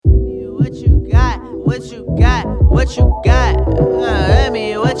What you got? What you got? What you got? Let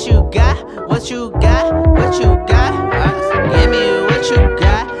me what you got? What you got? What you got? Give me what you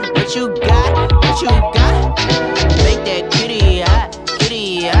got? What you got? What you got? Make that kitty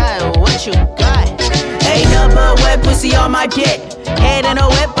hot, what you got? Ain't no but wet pussy on my dick. Head in a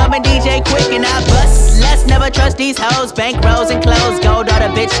whip, I'm a DJ quick and I bust. Let's never trust these hoes. Bank rolls and clothes, gold all the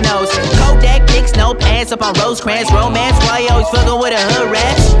bitch knows. Kodak kicks, no pants up on Rosecrans. Romance, why you always fucking with a hood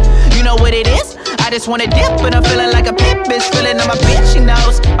rat? You know what it is? I just wanna dip, but I'm feeling like a pit bitch. Feeling on my bitch, she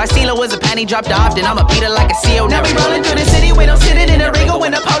knows. My CeeLo was a panty dropped off, then I'ma beat her like a seal. Now we rollin' through the city, we don't sit it in a Ringo.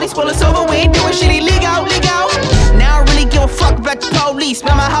 When the police pull us over, we ain't doing shit illegal, legal. Now I really give a fuck about the police.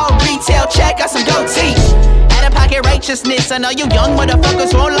 Spend my whole retail check, got some gold teeth. Out of pocket righteousness, I know you young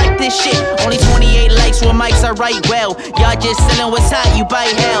motherfuckers won't like this shit. Only 28 likes with mics, I write well. Y'all just sellin' what's hot, you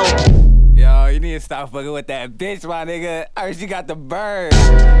bite hell. Yo, you need to stop fucking with that bitch, my nigga. Or she got the bird.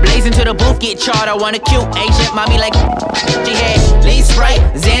 Blazing to the booth, get charred. I want a cute Asian mommy like she had Lee Sprite,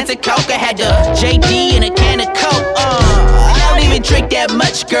 Xanta Coke. I had the JD and a can of Coke. I don't even drink that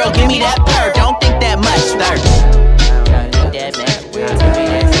much, girl. Give me that purr. Don't think that much, third.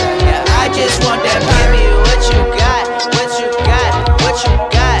 I just want that.